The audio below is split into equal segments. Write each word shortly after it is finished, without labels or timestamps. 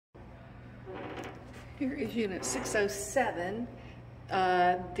Here is unit 607.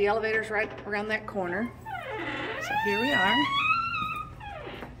 The elevator's right around that corner. So here we are.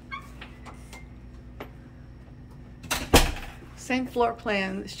 Same floor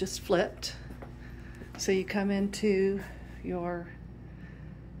plan, it's just flipped. So you come into your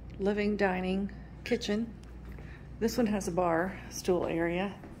living, dining, kitchen. This one has a bar stool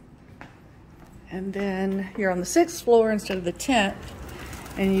area. And then you're on the 6th floor instead of the 10th.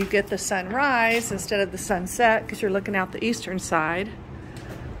 And you get the sunrise instead of the sunset because you're looking out the eastern side.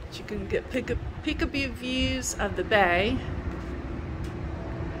 But you can get peekaboo views of the bay.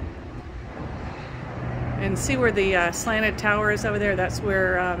 And see where the slanted tower is over there? That's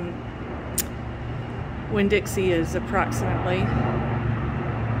where Winn-Dixie is approximately.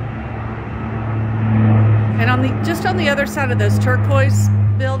 And on just on the other side of those turquoise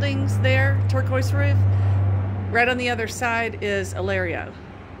buildings there, turquoise roof, right on the other side is Ilario.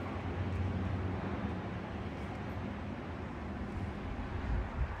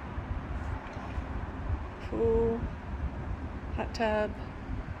 Pool, hot tub,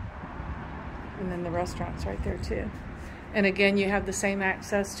 and then the restaurant's right there too. And again, you have the same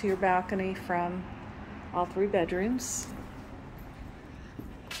access to your balcony from all 3 bedrooms.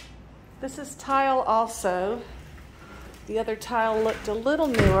 This is tile also. The other tile looked a little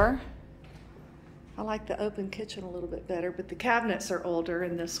newer. I like the open kitchen a little bit better, but the cabinets are older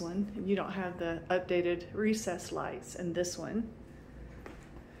in this one. And you don't have the updated recessed lights in this one.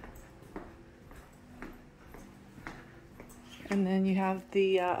 And then you have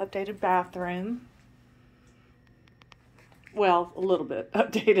the updated bathroom. Well, a little bit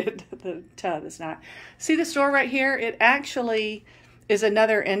updated. The tub is not. See this door right here? It actually is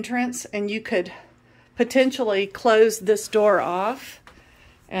another entrance, and you could potentially close this door off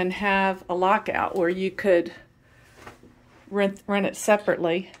and have a lockout where you could rent it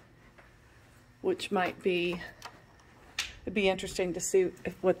separately, which might be, it'd be interesting to see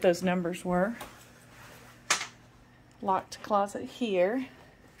what those numbers were. Locked closet here.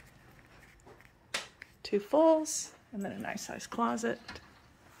 2 fulls, and then a nice size closet.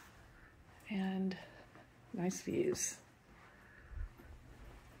 And nice views.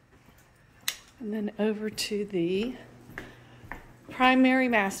 And then over to the primary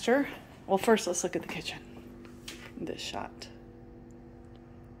master. Well, first let's look at the kitchen in this shot.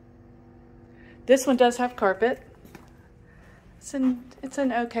 This one does have carpet. It's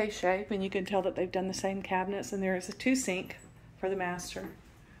in okay shape, and you can tell that they've done the same cabinets, and there is a 2 sink for the master.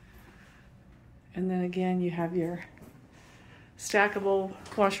 And then again, you have your stackable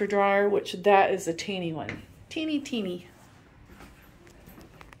washer dryer, which that is a teeny one. Teeny.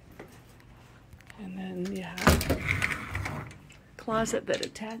 And then you have closet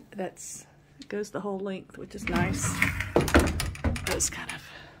that goes the whole length, which is nice. Those kind of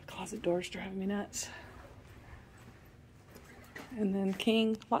closet doors drive me nuts. And then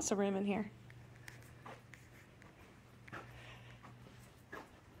king, lots of room in here.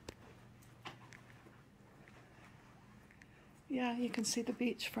 Yeah, you can see the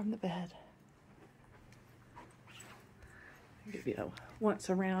beach from the bed. I'll give you a once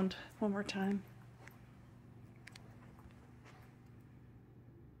around one more time.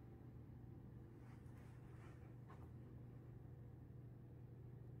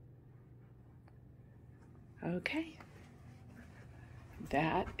 Okay,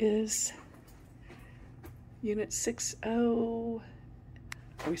 that is unit 60, are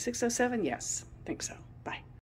we 607? Yes, I think so.